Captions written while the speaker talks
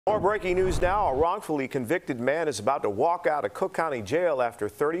More breaking news now. A wrongfully convicted man is about to walk out of Cook County Jail after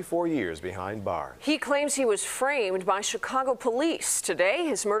 34 years behind bars. He claims he was framed by Chicago police. Today,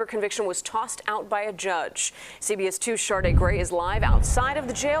 his murder conviction was tossed out by a judge. CBS 2's Shardaa Gray is live outside of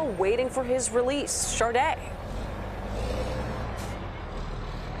the jail waiting for his release. Shardaa.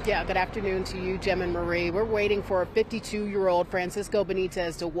 Yeah, good afternoon to you, Jem and Marie. We're waiting for a 52-year-old Francisco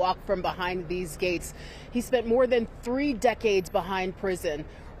Benitez to walk from behind these gates. He spent more than 3 decades behind prison.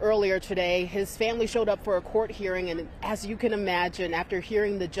 Earlier today, his family showed up for a court hearing, and as you can imagine, after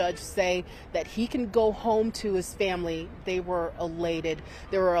hearing the judge say that he can go home to his family, they were elated.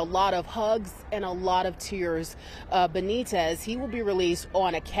 There were a lot of hugs and a lot of tears. Benitez, he will be released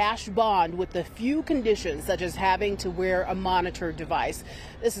on a cash bond with a few conditions, such as having to wear a monitor device.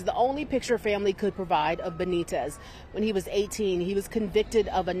 This is the only picture family could provide of Benitez. When he was 18, he was convicted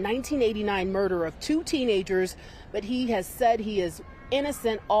of a 1989 murder of 2 teenagers, but he has said he is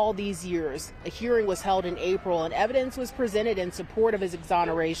innocent all these years. A hearing was held in April and evidence was presented in support of his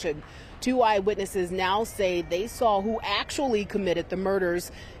exoneration. 2 eyewitnesses now say they saw who actually committed the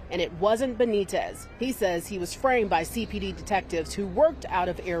murders, and it wasn't Benitez. He says he was framed by CPD detectives who worked out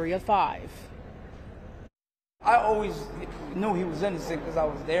of Area 5. I always knew he was innocent because I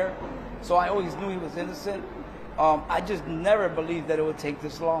was there, so I always knew he was innocent. I just never believed that it would take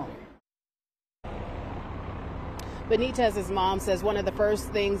this long. Benitez's mom says one of the first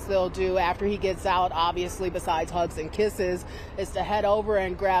things they'll do after he gets out, obviously besides hugs and kisses, is to head over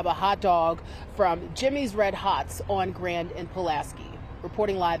and grab a hot dog from Jimmy's Red Hots on Grand and Pulaski.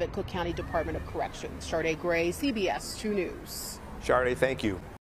 Reporting live at Cook County Department of Corrections, Shardaa Gray, CBS 2 News. Shardaa, thank you.